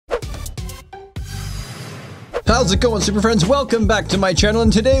How's it going, super friends? Welcome back to my channel,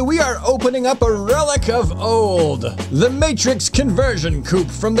 and today we are opening up a relic of old, the Matrix Conversion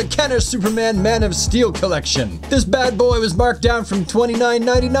Coupe from the Kenner Superman Man of Steel collection. This bad boy was marked down from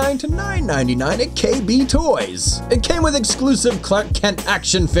 $29.99 to $9.99 at KB Toys. It came with exclusive Clark Kent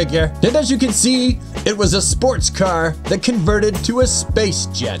action figure, and as you can see, it was a sports car that converted to a space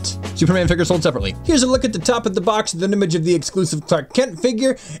jet. Superman figure sold separately. Here's a look at the top of the box with an image of the exclusive Clark Kent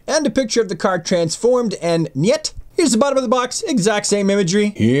figure and a picture of the car transformed, and yet here's the bottom of the box, exact same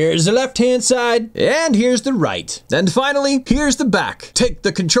imagery. Here's the left-hand side, and here's the right. And finally, here's the back. Take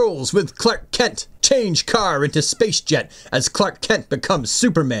the controls with Clark Kent. Change car into space jet as Clark Kent becomes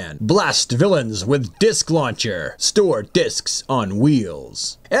Superman. Blast villains with disc launcher. Store discs on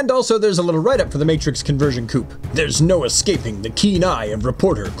wheels. And also there's a little write-up for the Matrix Conversion Coupe. There's no escaping the keen eye of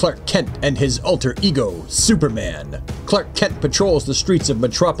reporter Clark Kent and his alter ego, Superman. Clark Kent patrols the streets of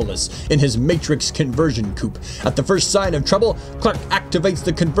Metropolis in his Matrix Conversion Coupe. At the first sign of trouble, Clark activates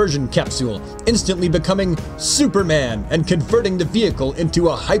the conversion capsule, instantly becoming Superman and converting the vehicle into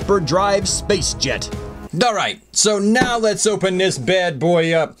a hyperdrive space jet. Alright, so now let's open this bad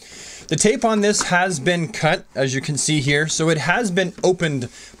boy up. The tape on this has been cut, as you can see here, so it has been opened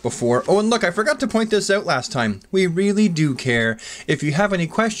before. Oh, and look, I forgot to point this out last time. We really do care. If you have any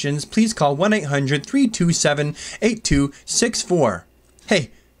questions, please call 1-800-327-8264.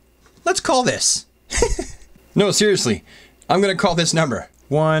 Hey, let's call this. No, seriously, I'm gonna call this number.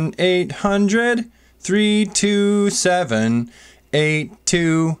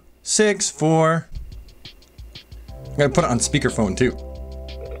 1-800-327-8264. I'm gonna put it on speakerphone too.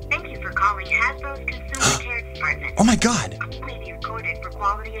 Thank you for calling Hasbro's Consumer Care Department. Oh my God! May be recorded for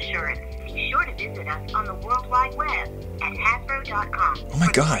quality assurance. Be sure to visit us on the World Wide Web at Hasbro.com. Oh my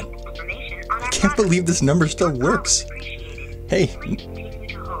God! I can't believe this number still works. Hey,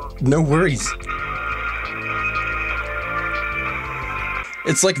 no worries.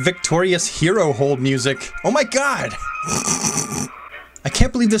 It's like victorious hero hold music. Oh my God! I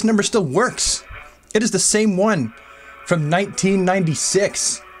can't believe this number still works. It is the same one from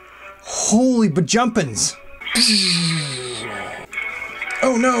 1996. Holy bajumpins.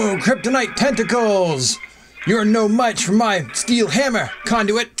 Oh no, kryptonite tentacles! You're no match for my steel hammer,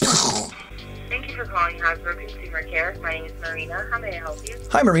 conduit. Thank you for calling Hasbro Consumer Care. My name is Marina. How may I help you?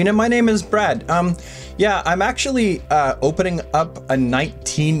 Hi Marina, my name is Brad. Yeah, I'm actually opening up a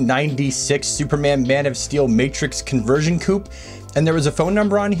 1996 Superman Man of Steel Matrix Conversion Coupe. And there was a phone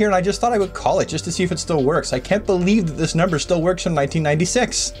number on here, and I just thought I would call it just to see if it still works. I can't believe that this number still works from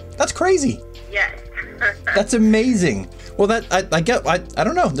 1996. That's crazy. Yes. That's amazing. Well, I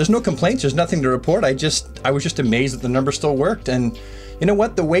don't know. There's no complaints. There's nothing to report. I was just amazed that the number still worked. And you know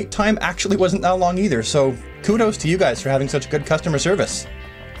what? The wait time actually wasn't that long either. So kudos to you guys for having such good customer service.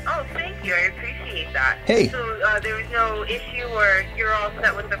 Oh, thank you. I appreciate that. Hey. So there was no issue or you're all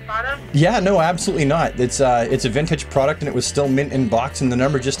set with the product? Yeah, no, absolutely not. It's a vintage product and it was still mint in box, and the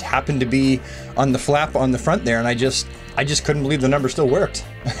number just happened to be on the flap on the front there, and I just couldn't believe the number still worked.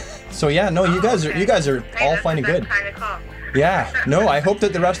 So yeah, no, you guys are all fine and good. Kind of call. Yeah, no, I hope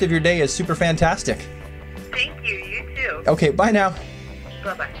that the rest of your day is super fantastic. Thank you. You too. Okay, bye now.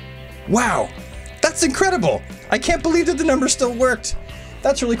 Bye-bye. Wow, that's incredible. I can't believe that the number still worked.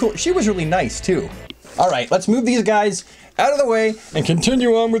 That's really cool. She was really nice too. All right, let's move these guys out of the way and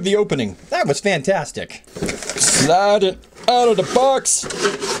continue on with the opening. That was fantastic. Slide it out of the box.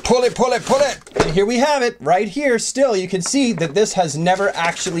 Pull it, pull it, pull it. And here we have it right here. Still, you can see that this has never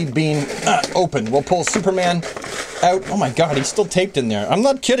actually been opened. We'll pull Superman out. Oh my God, he's still taped in there. I'm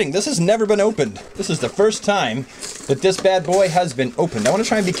not kidding. This has never been opened. This is the first time that this bad boy has been opened. I want to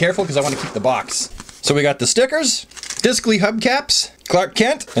try and be careful because I want to keep the box. So we got the stickers, discly hubcaps, Clark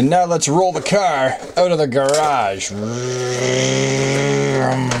Kent, and now let's roll the car out of the garage.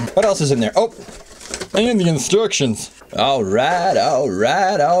 What else is in there? Oh, and the instructions. All right, all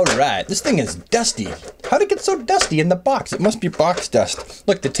right, all right. This thing is dusty. How'd it get so dusty in the box? It must be box dust.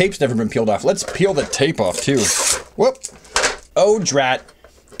 Look, the tape's never been peeled off. Let's peel the tape off too. Whoop. Oh, drat.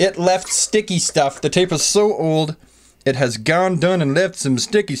 It left sticky stuff. The tape is so old. It has gone done and left some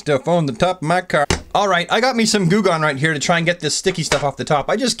sticky stuff on the top of my car. All right, I got me some Goo Gone right here to try and get this sticky stuff off the top.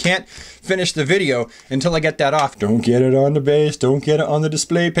 I just can't finish the video until I get that off. Don't get it on the base, don't get it on the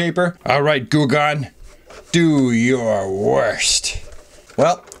display paper. All right, Goo Gone, do your worst.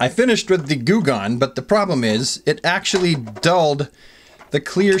 Well, I finished with the Goo Gone, but the problem is it actually dulled the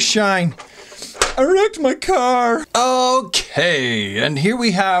clear shine. I wrecked my car. Okay, and here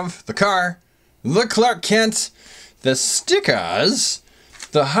we have the car, the Clark Kent, the stickers,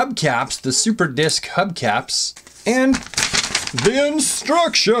 the hubcaps, the super disc hubcaps, and the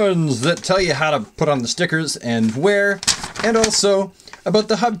instructions that tell you how to put on the stickers and where, and also about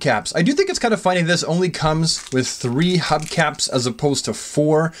the hubcaps. I do think it's kind of funny this only comes with 3 hubcaps as opposed to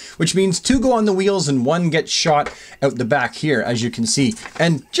 4, which means 2 go on the wheels and 1 gets shot out the back here, as you can see.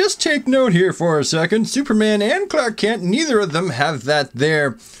 And just take note here for a second, Superman and Clark Kent, neither of them have that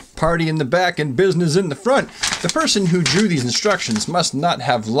there party in the back and business in the front. The person who drew these instructions must not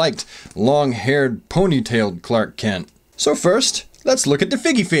have liked long-haired, ponytailed Clark Kent. So first, let's look at the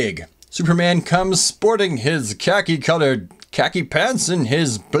figgy fig. Superman comes sporting his khaki-colored khaki pants and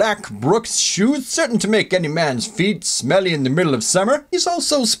his black Brooks shoes, certain to make any man's feet smelly in the middle of summer. He's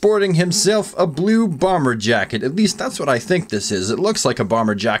also sporting himself a blue bomber jacket. At least that's what I think this is. It looks like a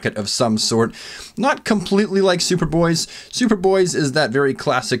bomber jacket of some sort. Not completely like Superboy's. Superboy's is that very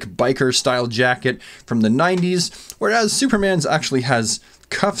classic biker style jacket from the 90s, whereas Superman's actually has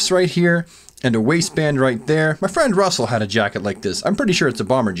cuffs right here and a waistband right there. My friend Russell had a jacket like this. I'm pretty sure it's a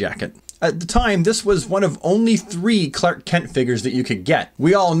bomber jacket. At the time, this was one of only 3 Clark Kent figures that you could get.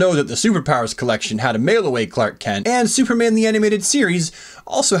 We all know that the Superpowers collection had a mail-away Clark Kent, and Superman the Animated Series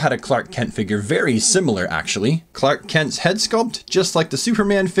also had a Clark Kent figure, very similar actually. Clark Kent's head sculpt, just like the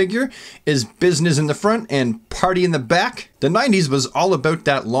Superman figure, is business in the front and party in the back. The 90s was all about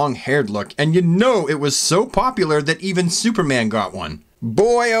that long-haired look, and you know it was so popular that even Superman got one.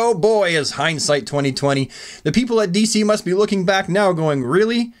 Boy, oh boy, is hindsight 2020. The people at DC must be looking back now going,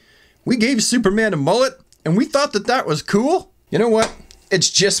 really? We gave Superman a mullet, and we thought that that was cool? You know what?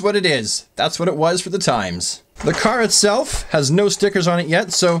 It's just what it is. That's what it was for the times. The car itself has no stickers on it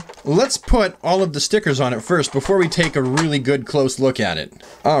yet, so let's put all of the stickers on it first before we take a really good close look at it.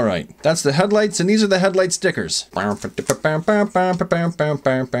 Alright, that's the headlights, and these are the headlight stickers. I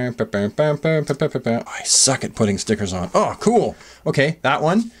suck at putting stickers on. Oh, cool. Okay, that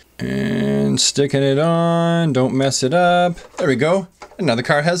one. And sticking it on, don't mess it up. There we go. And now the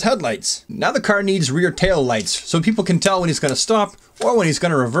car has headlights. Now the car needs rear tail lights, so people can tell when he's going to stop or when he's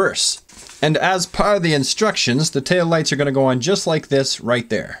going to reverse. And as part of the instructions, the tail lights are going to go on just like this right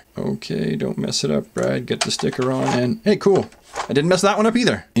there. Okay, don't mess it up, Brad. Get the sticker on and hey, cool. I didn't mess that one up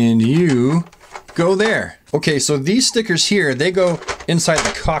either. And you go there. Okay, so these stickers here, they go inside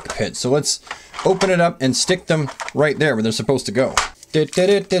the cockpit. So let's open it up and stick them right there where they're supposed to go. Woo!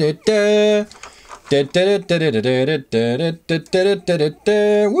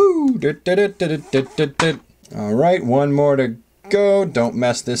 All right, one more to go. Don't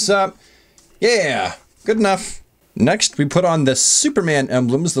mess this up. Yeah, good enough. Next, we put on the Superman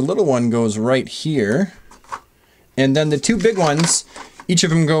emblems. The little one goes right here. And then the 2 big ones, each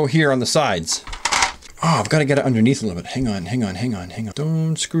of them go here on the sides. Oh, I've got to get it underneath a little bit. Hang on.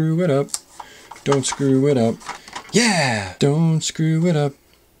 Don't screw it up. Don't screw it up. Yeah! Don't screw it up.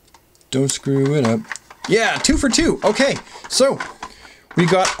 Don't screw it up. Yeah, 2 for 2. Okay, so we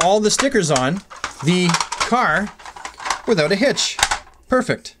got all the stickers on the car without a hitch.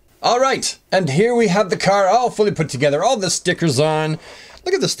 Perfect. All right, and here we have the car all fully put together. All the stickers on.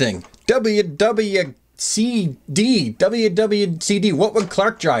 Look at this thing. WWCD. What would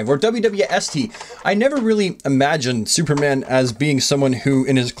Clark drive? Or WWST. I never really imagined Superman as being someone who,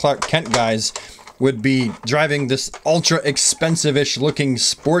 in his Clark Kent guise, would be driving this ultra expensive-ish looking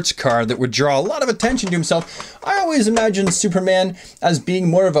sports car that would draw a lot of attention to himself. I always imagined Superman as being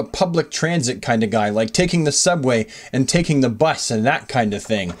more of a public transit kind of guy, like taking the subway and taking the bus and that kind of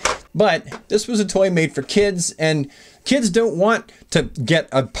thing. But this was a toy made for kids, and kids don't want to get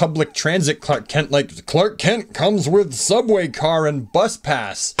a public transit Clark Kent like Clark Kent comes with subway car and bus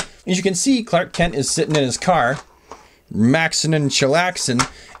pass. As you can see, Clark Kent is sitting in his car, maxing and chillaxing,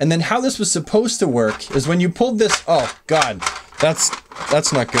 and then how this was supposed to work is when you pulled this, oh god, that's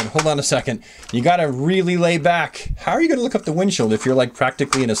not good. Hold on a second. You gotta really lay back. How are you gonna look up the windshield if you're like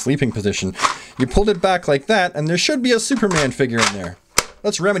practically in a sleeping position? You pulled it back like that, and there should be a Superman figure in there.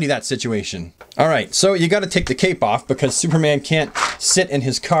 Let's remedy that situation. Alright, so you gotta take the cape off because Superman can't sit in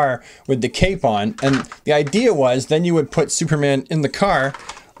his car with the cape on, and the idea was then you would put Superman in the car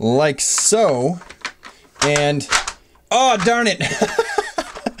like so, and oh, darn it.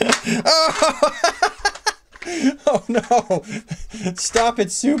 Oh no. Stop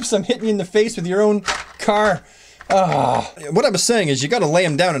it, Soups. I'm hitting you in the face with your own car. What I was saying is you got to lay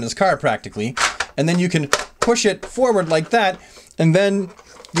him down in his car practically, and then you can push it forward like that, and then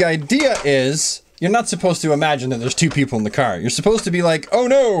the idea is you're not supposed to imagine that there's 2 people in the car. You're supposed to be like, oh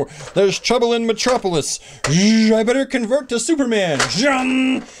no, there's trouble in Metropolis. I better convert to Superman.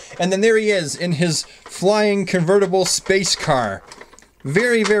 And then there he is in his flying convertible space car.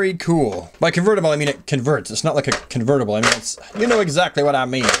 Very, very cool. By convertible, I mean it converts. It's not like a convertible. I mean, it's, you know exactly what I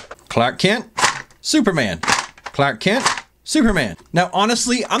mean. Clark Kent, Superman. Clark Kent, Superman. Now,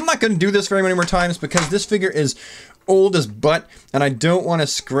 honestly, I'm not going to do this very many more times because this figure is old as butt and I don't want to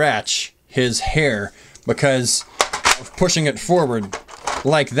scratch his hair because of pushing it forward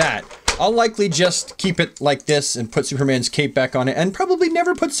like that. I'll likely just keep it like this and put Superman's cape back on it and probably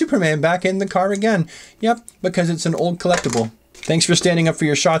never put Superman back in the car again. Yep, because it's an old collectible. Thanks for standing up for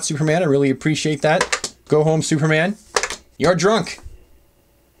your shot, Superman. I really appreciate that. Go home, Superman. You're drunk.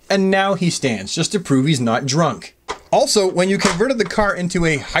 And now he stands just to prove he's not drunk. Also, when you converted the car into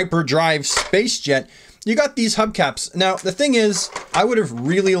a hyperdrive space jet, you got these hubcaps. Now, the thing is, I would have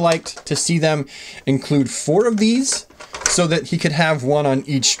really liked to see them include 4 of these so that he could have one on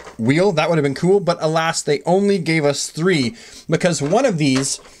each wheel. That would have been cool, but alas, they only gave us 3 because one of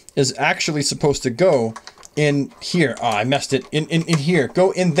these is actually supposed to go in here. Oh, I messed it. In here.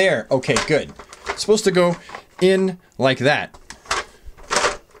 Go in there. Okay, good. It's supposed to go in like that.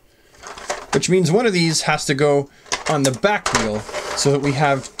 Which means one of these has to go on the back wheel so that we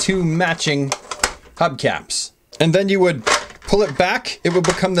have 2 matching hubcaps. And then you would pull it back, it would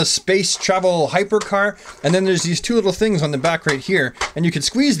become the space travel hypercar, and then there's these 2 little things on the back right here, and you could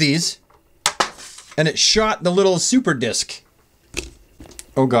squeeze these, and it shot the little super disc.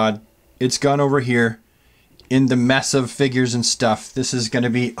 Oh god, it's gone over here in the mess of figures and stuff. This is gonna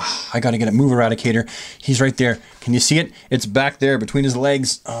be, I gotta get a move eradicator. He's right there. Can you see it? It's back there between his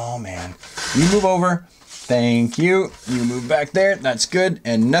legs. Oh man, you move over. Thank you. You move back there. That's good.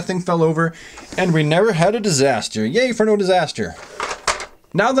 And nothing fell over. And we never had a disaster. Yay for no disaster.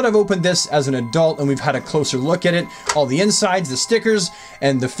 Now that I've opened this as an adult and we've had a closer look at it, all the insides, the stickers,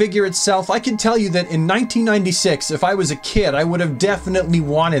 and the figure itself, I can tell you that in 1996, if I was a kid, I would have definitely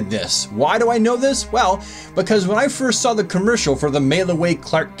wanted this. Why do I know this? Well, because when I first saw the commercial for the Mail Away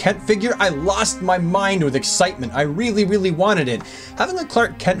Clark Kent figure, I lost my mind with excitement. I really, really wanted it. Having a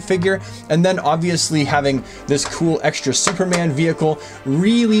Clark Kent figure, and then obviously having this cool extra Superman vehicle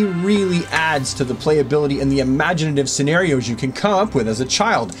really, really adds to the playability and the imaginative scenarios you can come up with as a child.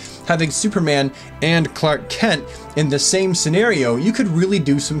 Having Superman and Clark Kent in the same scenario, you could really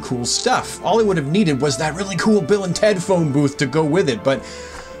do some cool stuff. All I would have needed was that really cool Bill and Ted phone booth to go with it, but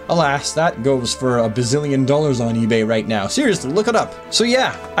alas, that goes for $1 bazillion on eBay right now. Seriously, look it up. So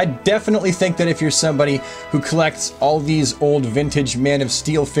yeah, I definitely think that if you're somebody who collects all these old vintage Man of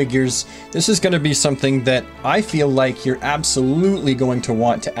Steel figures, this is going to be something that I feel like you're absolutely going to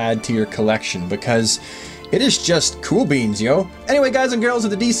want to add to your collection because it is just cool beans, yo. Anyway, guys and girls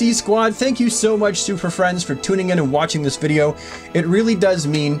of the DC Squad, thank you so much, super friends, for tuning in and watching this video. It really does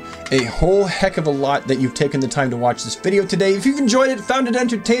mean a whole heck of a lot that you've taken the time to watch this video today. If you've enjoyed it, found it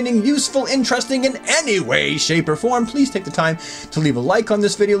entertaining, useful, interesting in any way, shape, or form, please take the time to leave a like on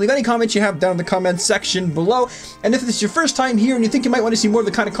this video. Leave any comments you have down in the comments section below. And if this is your first time here and you think you might want to see more of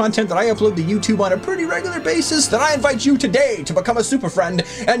the kind of content that I upload to YouTube on a pretty regular basis, then I invite you today to become a super friend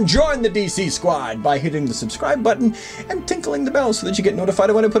and join the DC Squad by hitting the subscribe button and tinkling the bell so that you get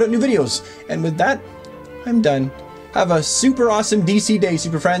notified when I put out new videos. And with that, I'm done. Have a super awesome DC day,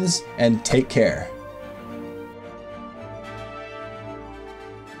 super friends, and take care.